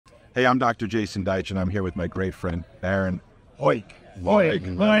Hey, I'm Dr. Jason Deitch, and I'm here with my great friend, Bharon Hoag.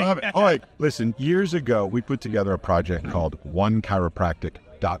 Hoag. Listen, years ago, we put together a project called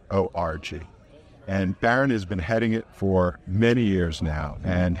onechiropractic.org. And Bharon has been heading it for many years now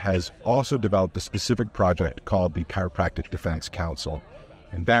and has also developed a specific project called the Chiropractic Defense Council.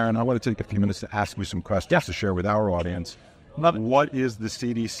 And Bharon, I want to take a few minutes to ask you some questions to share with our audience. Love it. What is the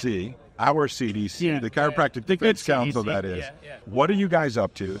CDC, our CDC, the Chiropractic Defense Council, that is? What are you guys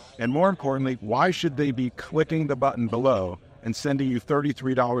up to? And more importantly, why should they be clicking the button below and sending you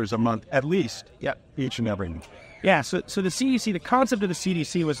 $33 a month at least each and every month? Yeah, so the CDC, the concept of the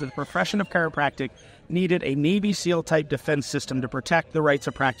CDC was that the profession of chiropractic needed a Navy SEAL type defense system to protect the rights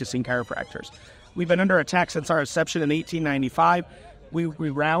of practicing chiropractors. We've been under attack since our inception in 1895. We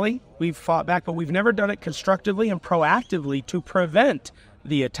rally, we've fought back, but we've never done it constructively and proactively to prevent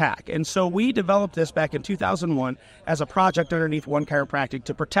the attack. And so we developed this back in 2001 as a project underneath One Chiropractic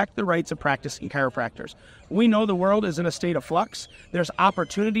to protect the rights of practicing chiropractors. We know the world is in a state of flux. There's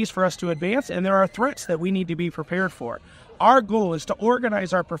opportunities for us to advance, and there are threats that we need to be prepared for. Our goal is to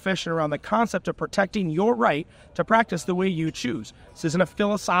organize our profession around the concept of protecting your right to practice the way you choose. This isn't a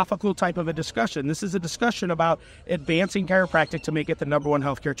philosophical type of a discussion. This is a discussion about advancing chiropractic to make it the #1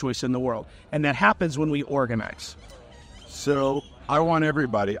 healthcare choice in the world. And that happens when we organize. So I want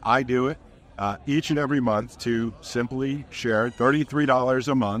everybody, I do it each and every month, to simply share $33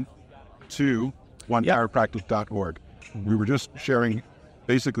 a month to onechiropractic.org. We were just sharing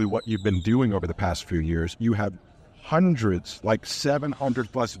basically what you've been doing over the past few years. You have hundreds, like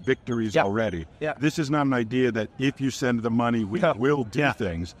 700 plus victories already. This is not an idea that if you send the money, we will do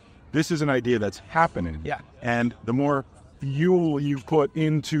things. This is an idea that's happening. And the more fuel you put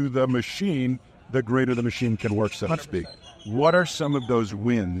into the machine, the greater the machine can work, so to speak. What are some of those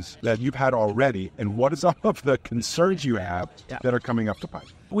wins that you've had already, and what are some of the concerns you have that are coming up the pipe?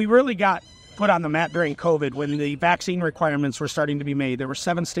 We really got put on the map during COVID when the vaccine requirements were starting to be made. There were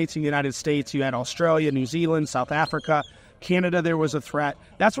 7 states in the United States. You had Australia, New Zealand, South Africa, Canada. There was a threat.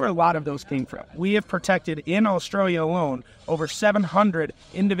 That's where a lot of those came from. We have protected, in Australia alone, over 700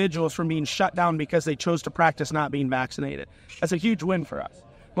 individuals from being shut down because they chose to practice not being vaccinated. That's a huge win for us.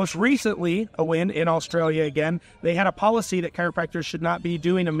 Most recently, a win in Australia again, they had a policy that chiropractors should not be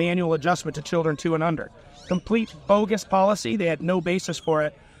doing a manual adjustment to children 2 and under. Complete bogus policy. They had no basis for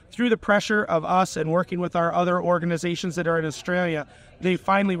it. Through the pressure of us and working with our other organizations that are in Australia, they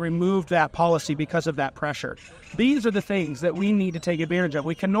finally removed that policy because of that pressure. These are the things that we need to take advantage of.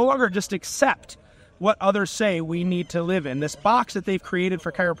 We can no longer just accept what others say we need to live in. This box that they've created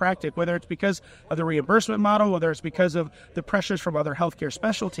for chiropractic, whether it's because of the reimbursement model, whether it's because of the pressures from other healthcare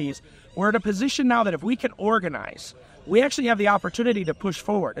specialties, we're in a position now that if we can organize, we actually have the opportunity to push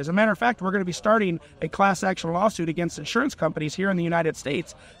forward. As a matter of fact, we're going to be starting a class action lawsuit against insurance companies here in the United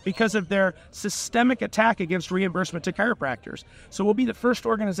States because of their systemic attack against reimbursement to chiropractors. So we'll be the first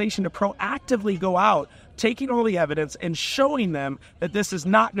organization to proactively go out, taking all the evidence and showing them that this is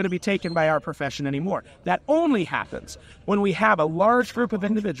not going to be taken by our profession anymore. That only happens when we have a large group of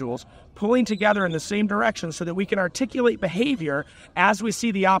individuals pulling together in the same direction so that we can articulate behavior as we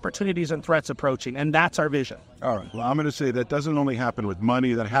see the opportunities and threats approaching. And that's our vision. All right. Well, I'm going to say that doesn't only happen with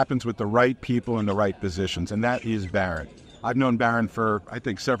money, that happens with the right people in the right positions. And that is Bharon. I've known Bharon for, I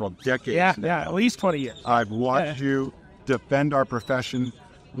think, several decades. Yeah, at least 20 years. I've watched you defend our profession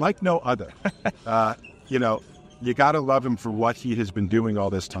like no other. You know, you got to love him for what he has been doing all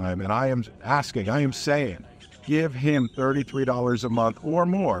this time. And I am saying, give him $33 a month or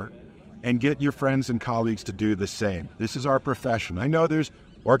more and get your friends and colleagues to do the same. This is our profession. I know there's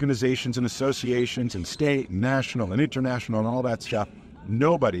organizations and associations and state and national and international and all that stuff.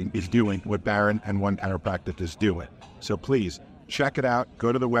 Nobody is doing what Bharon and One Chiropractic is doing. So please check it out.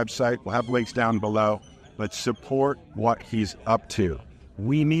 Go to the website. We'll have links down below. Let's support what he's up to.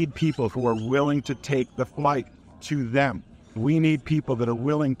 We need people who are willing to take the fight to them. We need people that are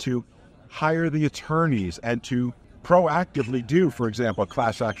willing to hire the attorneys and to proactively do, for example,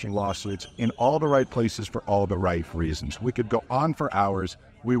 class action lawsuits in all the right places for all the right reasons. We could go on for hours.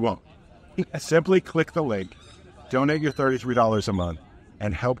 We won't. Simply click the link, donate your $33 a month,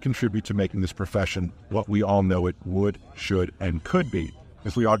 and help contribute to making this profession what we all know it would, should, and could be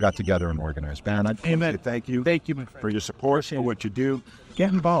if we all got together and organized. Bharon, I say thank you. Thank you, my friend, for your support, for what you do.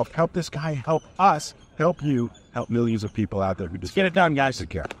 Get involved. Help this guy. Help us. Help you. Help millions of people out there who just get it done, guys. Take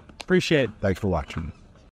care. Appreciate it. Thanks for watching.